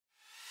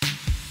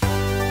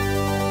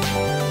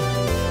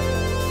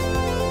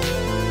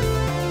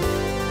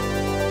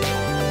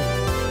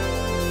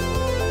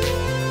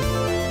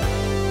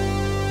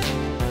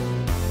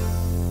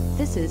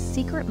This is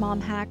Secret Mom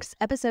Hacks,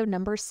 episode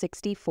number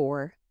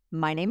 64.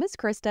 My name is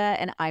Krista,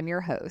 and I'm your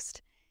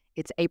host.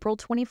 It's April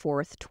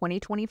 24th,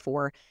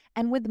 2024,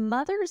 and with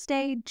Mother's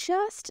Day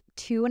just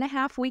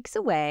 2.5 weeks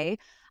away,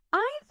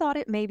 I thought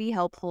it may be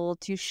helpful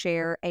to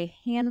share a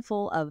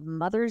handful of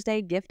Mother's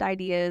Day gift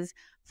ideas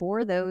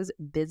for those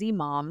busy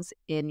moms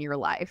in your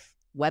life.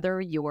 Whether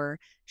you're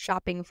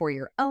shopping for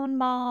your own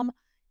mom,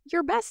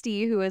 your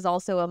bestie who is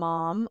also a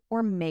mom,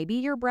 or maybe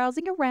you're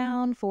browsing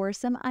around for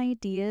some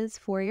ideas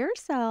for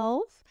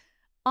yourself.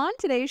 On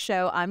today's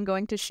show, I'm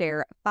going to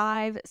share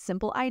 5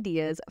 simple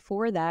ideas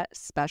for that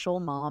special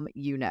mom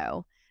you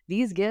know.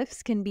 These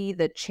gifts can be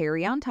the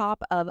cherry on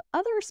top of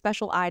other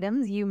special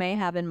items you may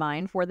have in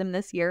mind for them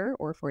this year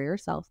or for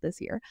yourself this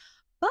year.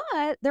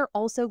 But they're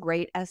also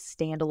great as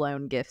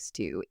standalone gifts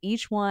too.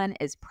 Each one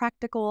is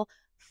practical,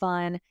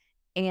 fun,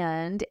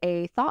 and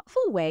a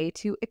thoughtful way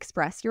to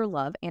express your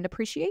love and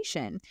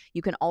appreciation.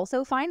 You can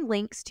also find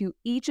links to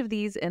each of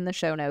these in the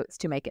show notes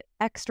to make it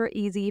extra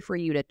easy for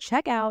you to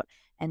check out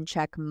and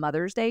check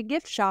Mother's Day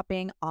gift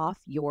shopping off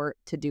your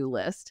to-do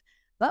list.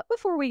 But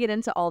before we get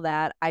into all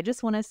that, I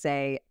just want to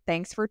say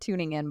thanks for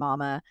tuning in,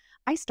 Mama.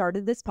 I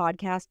started this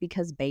podcast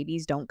because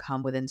babies don't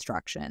come with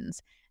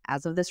instructions.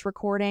 As of this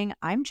recording,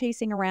 I'm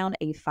chasing around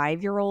a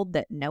 5-year-old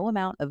that no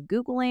amount of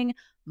Googling,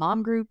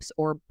 mom groups,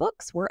 or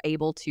books were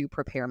able to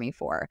prepare me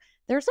for.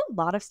 There's a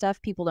lot of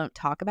stuff people don't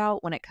talk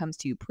about when it comes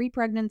to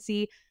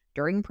pre-pregnancy,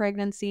 during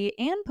pregnancy,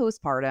 and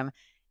postpartum.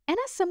 And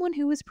as someone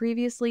who was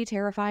previously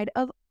terrified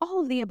of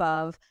all of the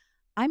above,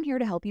 I'm here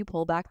to help you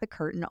pull back the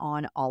curtain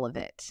on all of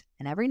it.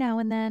 And every now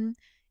and then,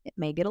 it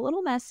may get a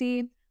little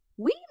messy.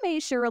 We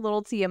may share a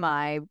little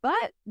TMI,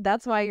 but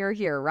that's why you're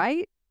here,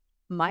 right?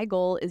 My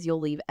goal is you'll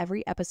leave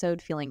every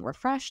episode feeling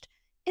refreshed,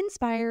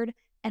 inspired,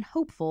 and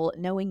hopeful,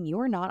 knowing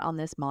you're not on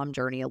this mom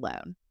journey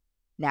alone.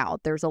 Now,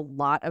 there's a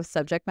lot of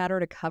subject matter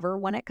to cover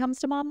when it comes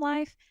to mom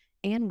life,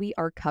 and we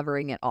are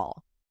covering it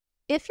all.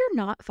 If you're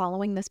not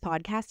following this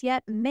podcast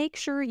yet, make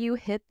sure you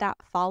hit that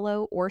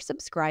follow or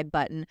subscribe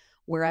button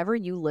wherever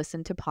you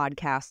listen to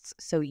podcasts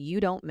so you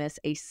don't miss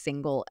a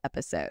single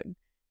episode.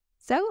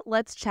 So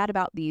let's chat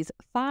about these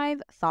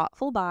 5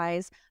 thoughtful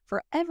buys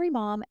for every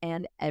mom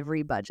and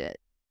every budget.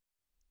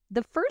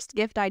 The first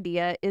gift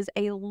idea is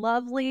a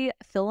lovely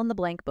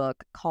fill-in-the-blank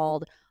book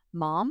called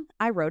Mom,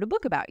 I Wrote a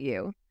Book About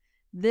You.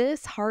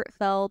 This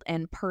heartfelt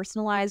and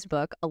personalized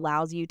book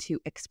allows you to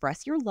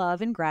express your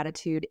love and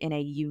gratitude in a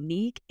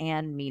unique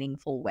and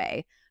meaningful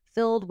way.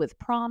 Filled with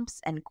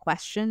prompts and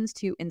questions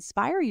to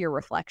inspire your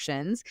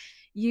reflections,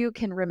 you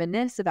can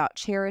reminisce about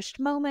cherished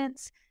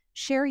moments,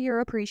 share your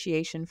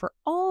appreciation for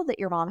all that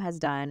your mom has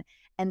done,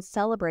 and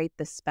celebrate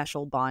the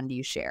special bond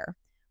you share.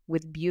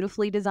 With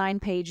beautifully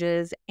designed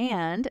pages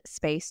and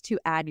space to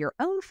add your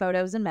own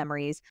photos and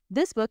memories,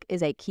 this book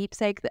is a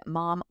keepsake that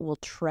mom will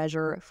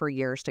treasure for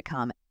years to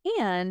come,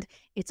 and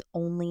it's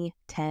only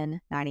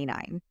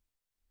 $10.99.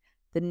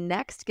 The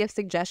next gift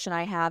suggestion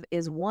I have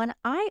is one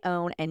I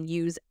own and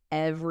use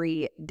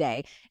every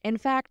day. In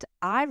fact,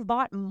 I've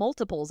bought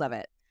multiples of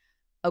it.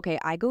 Okay,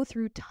 I go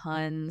through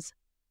tons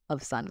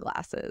of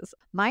sunglasses.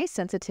 My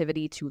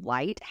sensitivity to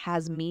light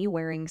has me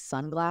wearing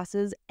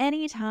sunglasses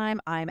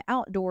anytime I'm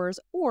outdoors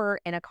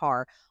or in a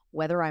car,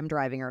 whether I'm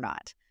driving or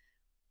not.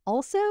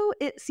 Also,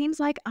 it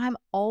seems like I'm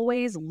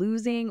always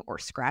losing or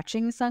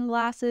scratching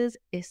sunglasses,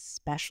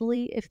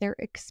 especially if they're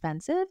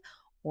expensive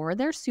or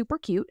they're super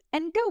cute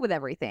and go with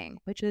everything,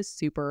 which is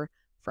super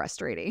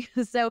frustrating.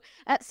 So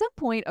at some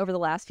point over the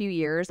last few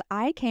years,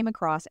 I came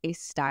across a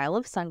style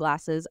of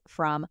sunglasses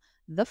from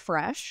The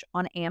Fresh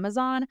on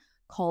Amazon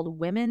called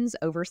Women's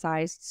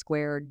Oversized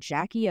Square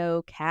Jackie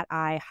O Cat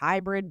Eye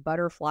Hybrid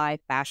Butterfly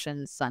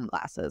Fashion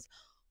Sunglasses.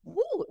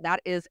 Ooh, that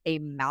is a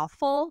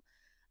mouthful.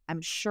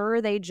 I'm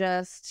sure they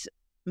just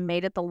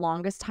made it the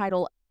longest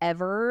title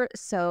ever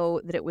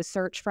so that it was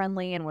search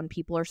friendly, and when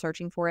people are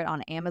searching for it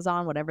on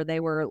Amazon, whatever they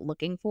were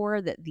looking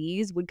for, that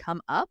these would come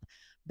up.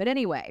 But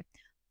anyway,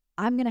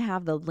 I'm going to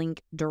have the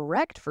link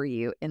direct for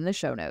you in the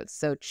show notes,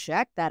 so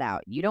check that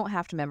out. You don't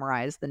have to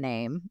memorize the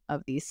name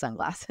of these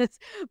sunglasses,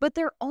 but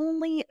they're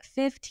only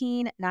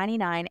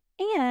 $15.99,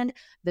 and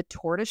the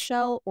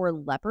tortoiseshell or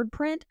leopard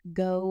print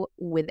go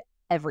with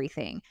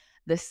everything.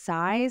 The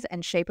size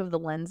and shape of the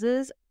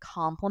lenses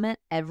complement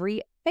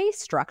every face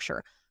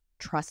structure.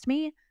 Trust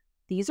me,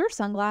 these are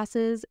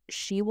sunglasses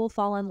she will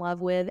fall in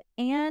love with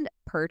and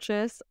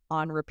purchase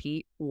on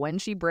repeat when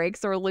she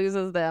breaks or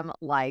loses them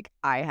like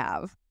I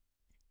have.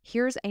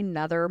 Here's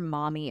another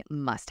mommy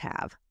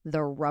must-have, the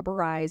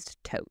rubberized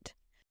tote.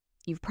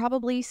 You've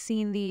probably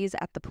seen these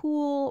at the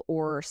pool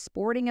or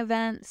sporting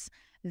events.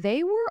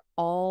 They were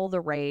all the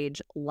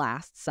rage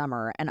last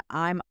summer, and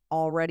I'm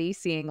already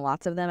seeing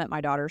lots of them at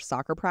my daughter's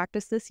soccer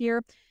practice this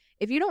year.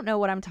 If you don't know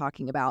what I'm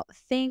talking about,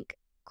 think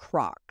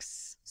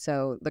Crocs.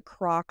 So the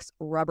Crocs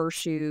rubber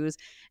shoes,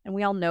 and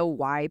we all know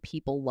why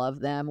people love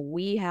them.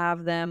 We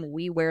have them,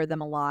 we wear them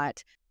a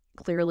lot.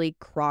 Clearly,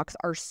 Crocs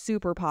are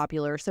super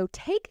popular. So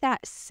take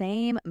that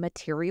same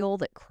material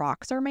that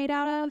Crocs are made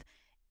out of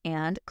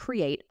and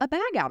create a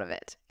bag out of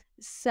it.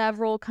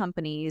 Several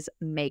companies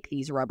make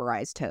these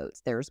rubberized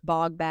totes. There's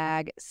Bog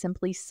Bag,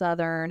 Simply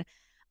Southern.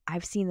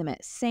 I've seen them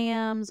at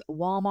Sam's,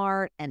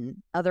 Walmart, and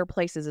other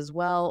places as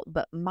well.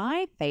 But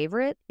my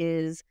favorite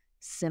is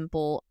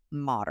Simple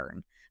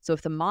Modern. So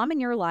if the mom in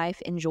your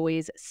life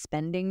enjoys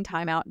spending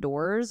time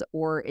outdoors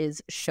or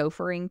is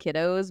chauffeuring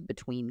kiddos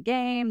between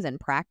games and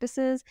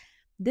practices,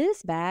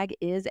 this bag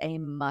is a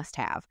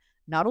must-have.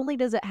 Not only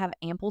does it have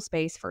ample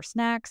space for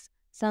snacks,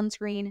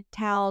 sunscreen,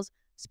 towels,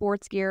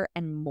 sports gear,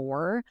 and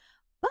more,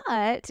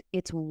 but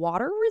it's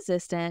water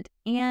resistant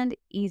and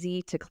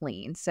easy to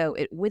clean. So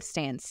it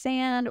withstands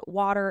sand,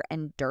 water,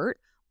 and dirt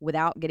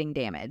without getting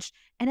damaged.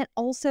 And it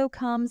also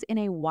comes in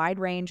a wide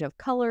range of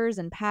colors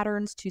and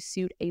patterns to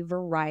suit a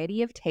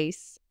variety of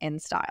tastes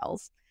and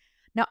styles.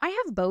 Now, I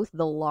have both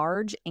the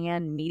large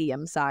and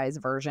medium size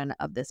version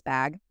of this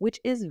bag, which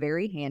is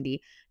very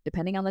handy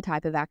depending on the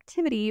type of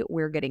activity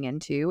we're getting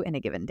into in a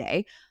given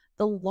day.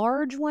 The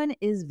large one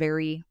is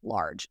very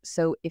large.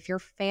 So if your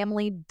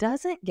family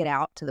doesn't get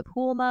out to the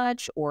pool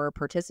much or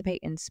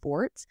participate in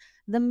sports,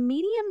 the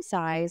medium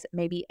size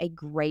may be a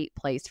great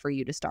place for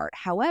you to start.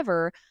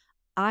 However,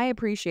 I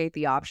appreciate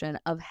the option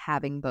of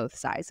having both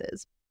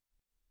sizes.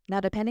 Now,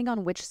 depending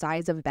on which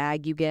size of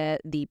bag you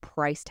get, the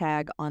price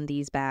tag on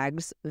these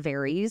bags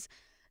varies.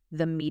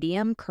 The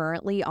medium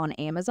currently on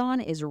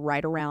Amazon is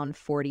right around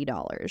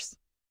 $40.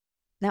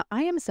 Now,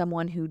 I am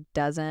someone who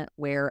doesn't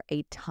wear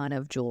a ton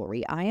of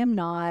jewelry. I am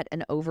not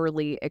an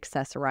overly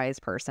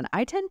accessorized person.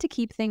 I tend to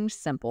keep things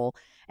simple,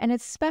 and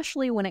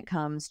especially when it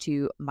comes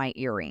to my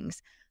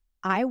earrings.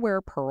 I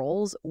wear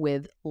pearls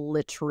with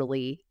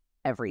literally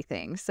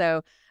everything.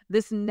 So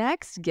this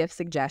next gift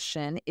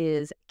suggestion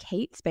is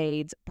Kate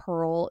Spade's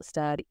pearl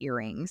stud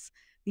earrings.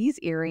 These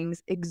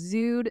earrings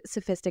exude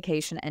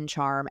sophistication and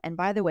charm. And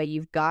by the way,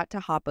 you've got to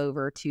hop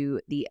over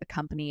to the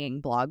accompanying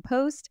blog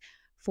post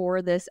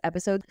for this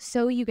episode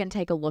so you can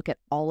take a look at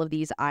all of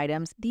these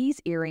items. These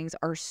earrings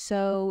are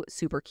so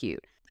super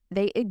cute.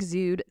 They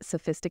exude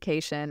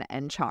sophistication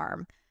and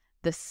charm.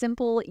 The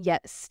simple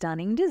yet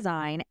stunning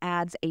design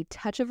adds a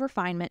touch of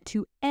refinement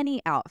to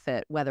any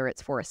outfit, whether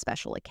it's for a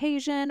special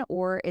occasion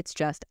or it's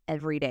just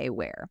everyday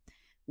wear.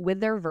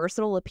 With their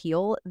versatile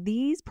appeal,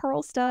 these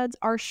pearl studs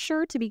are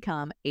sure to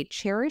become a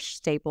cherished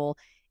staple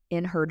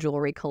in her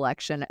jewelry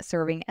collection,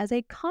 serving as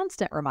a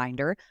constant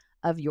reminder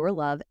of your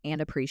love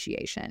and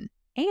appreciation.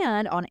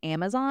 And on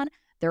Amazon,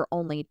 they're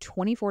only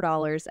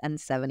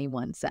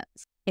 $24.71.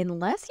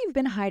 Unless you've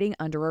been hiding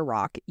under a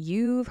rock,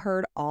 you've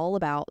heard all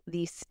about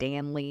the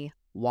Stanley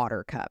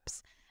water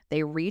cups.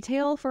 They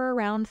retail for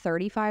around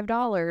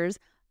 $35,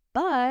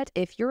 but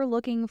if you're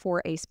looking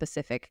for a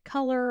specific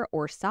color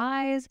or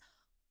size,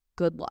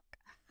 good luck.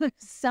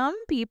 Some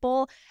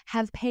people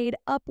have paid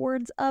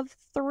upwards of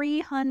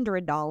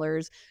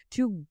 $300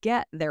 to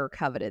get their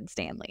coveted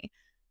Stanley.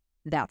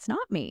 That's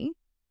not me.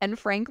 And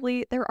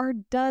frankly, there are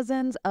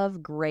dozens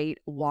of great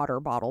water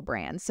bottle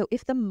brands. So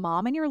if the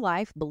mom in your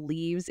life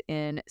believes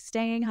in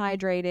staying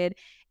hydrated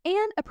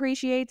and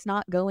appreciates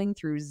not going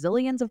through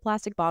zillions of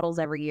plastic bottles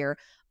every year,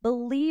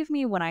 believe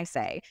me when I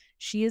say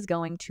she is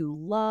going to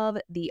love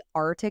the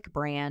Arctic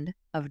brand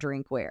of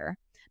drinkware.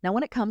 Now,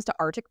 when it comes to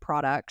Arctic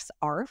products,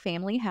 our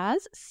family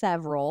has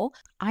several.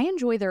 I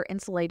enjoy their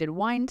insulated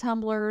wine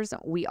tumblers.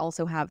 We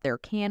also have their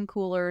can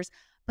coolers.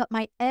 But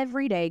my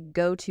everyday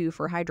go-to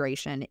for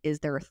hydration is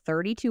their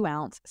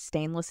 32-ounce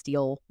stainless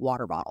steel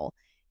water bottle.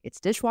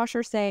 It's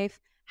dishwasher safe,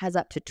 has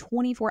up to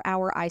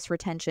 24-hour ice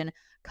retention,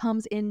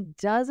 comes in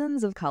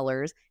dozens of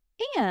colors,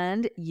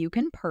 and you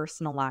can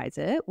personalize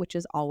it, which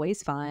is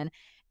always fun.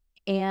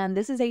 And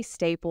this is a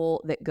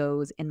staple that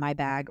goes in my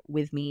bag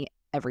with me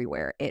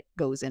everywhere. It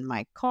goes in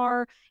my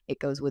car. It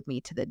goes with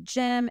me to the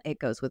gym. It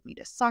goes with me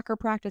to soccer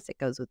practice. It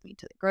goes with me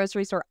to the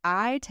grocery store.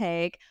 I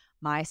take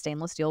my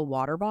stainless steel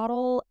water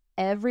bottle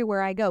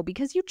everywhere I go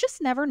because you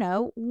just never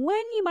know when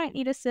you might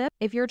need a sip.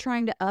 If you're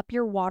trying to up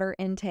your water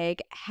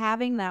intake,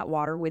 having that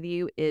water with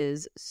you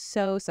is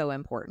so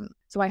important.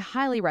 So I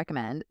highly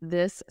recommend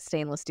this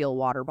stainless steel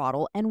water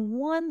bottle. And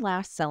one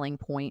last selling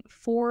point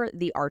for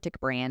the Arctic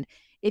brand,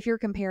 if you're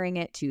comparing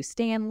it to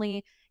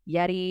Stanley,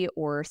 Yeti,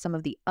 or some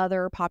of the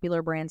other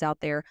popular brands out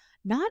there,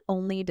 not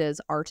only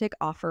does Arctic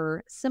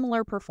offer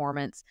similar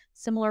performance,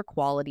 similar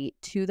quality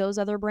to those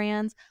other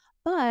brands,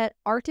 but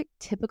Arctic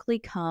typically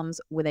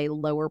comes with a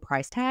lower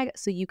price tag,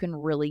 so you can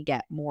really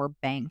get more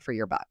bang for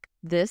your buck.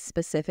 This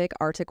specific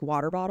Arctic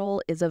water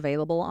bottle is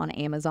available on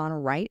Amazon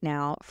right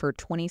now for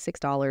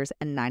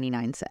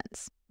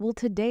 $26.99. Well,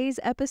 today's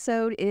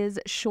episode is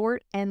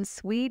short and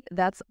sweet.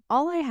 That's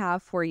all I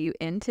have for you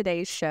in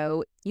today's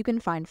show. You can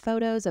find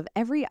photos of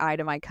every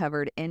item I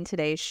covered in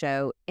today's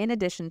show, in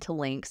addition to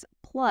links,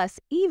 plus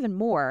even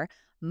more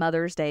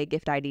Mother's Day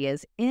gift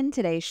ideas in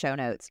today's show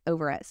notes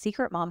over at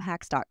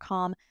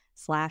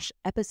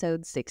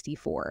secretmomhacks.com/episode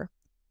 64.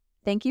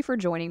 Thank you for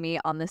joining me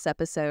on this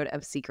episode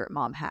of Secret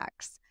Mom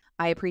Hacks.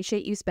 I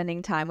appreciate you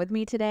spending time with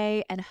me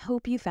today and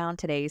hope you found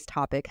today's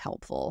topic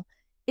helpful.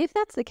 If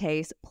that's the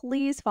case,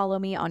 please follow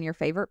me on your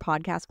favorite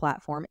podcast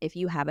platform if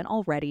you haven't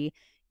already.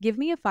 Give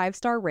me a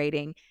 5-star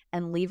rating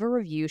and leave a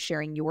review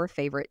sharing your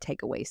favorite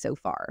takeaway so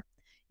far.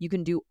 You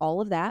can do all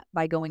of that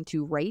by going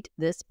to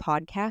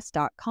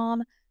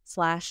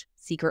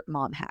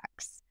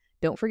ratethispodcast.com/secretmomhacks.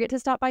 Don't forget to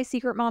stop by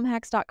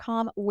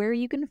secretmomhacks.com where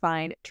you can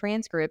find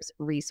transcripts,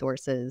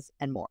 resources,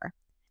 and more.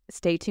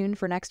 Stay tuned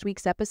for next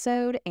week's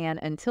episode, and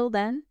until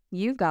then,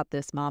 you've got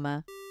this,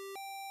 mama.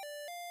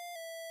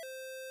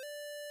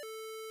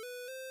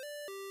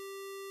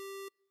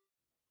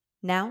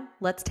 Now,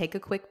 let's take a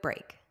quick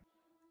break.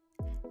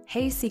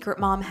 Hey, Secret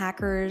Mom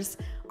Hackers.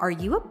 Are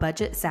you a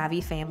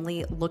budget-savvy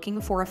family looking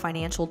for a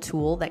financial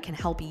tool that can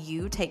help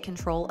you take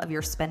control of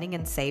your spending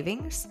and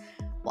savings?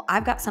 Well,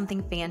 I've got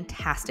something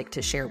fantastic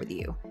to share with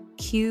you.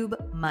 Cube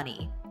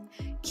Money.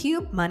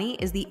 Cube Money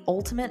is the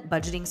ultimate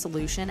budgeting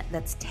solution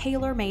that's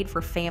tailor-made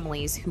for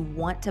families who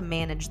want to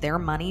manage their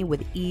money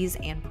with ease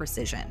and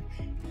precision.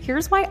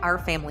 Here's why our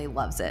family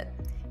loves it.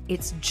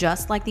 It's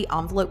just like the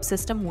envelope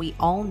system we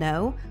all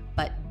know,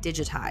 but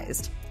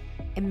digitized.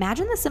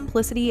 Imagine the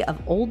simplicity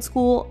of old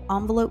school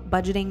envelope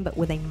budgeting, but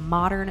with a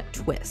modern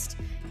twist.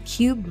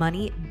 Cube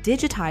Money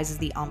digitizes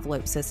the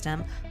envelope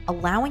system,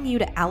 allowing you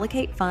to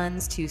allocate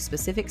funds to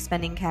specific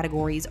spending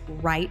categories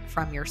right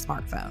from your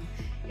smartphone.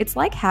 It's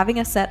like having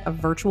a set of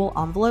virtual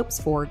envelopes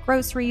for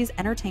groceries,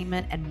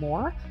 entertainment, and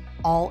more,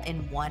 all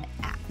in one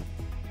app.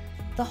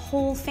 The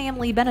whole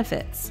family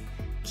benefits.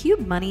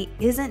 Cube Money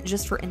isn't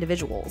just for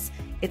individuals.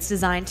 It's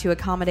designed to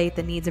accommodate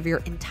the needs of your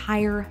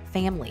entire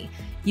family.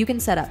 You can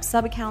set up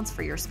sub-accounts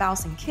for your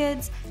spouse and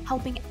kids,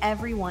 helping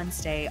everyone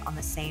stay on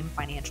the same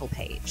financial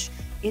page.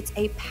 It's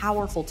a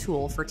powerful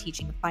tool for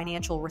teaching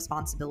financial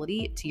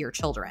responsibility to your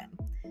children.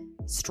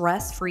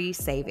 Stress-free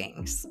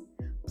savings.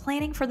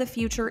 Planning for the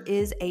future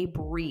is a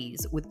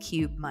breeze with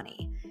Cube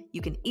Money.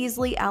 You can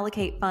easily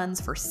allocate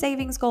funds for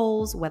savings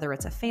goals, whether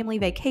it's a family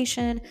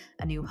vacation,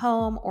 a new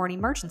home, or an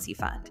emergency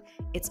fund.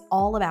 It's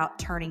all about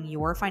turning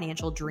your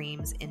financial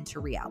dreams into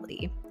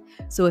reality.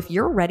 So if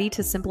you're ready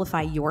to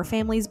simplify your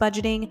family's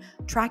budgeting,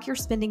 track your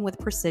spending with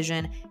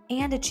precision,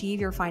 and achieve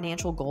your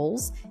financial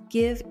goals,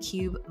 give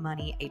Cube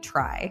Money a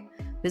try.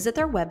 Visit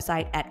their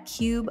website at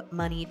Cube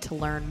Money to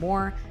learn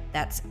more.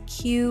 That's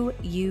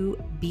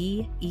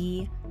QUBE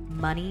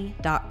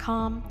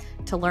money.com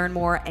to learn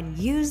more, and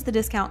use the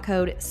discount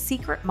code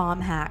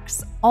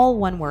SECRETMOMHACKS, all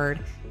one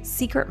word,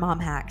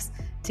 SECRETMOMHACKS,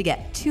 to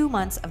get 2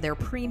 months of their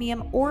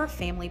premium or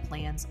family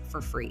plans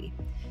for free.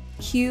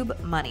 Cube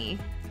Money,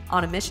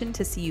 on a mission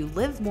to see you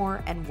live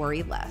more and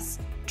worry less.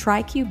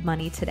 Try Cube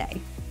Money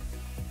today.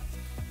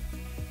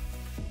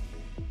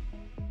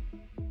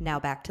 Now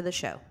back to the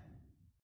show.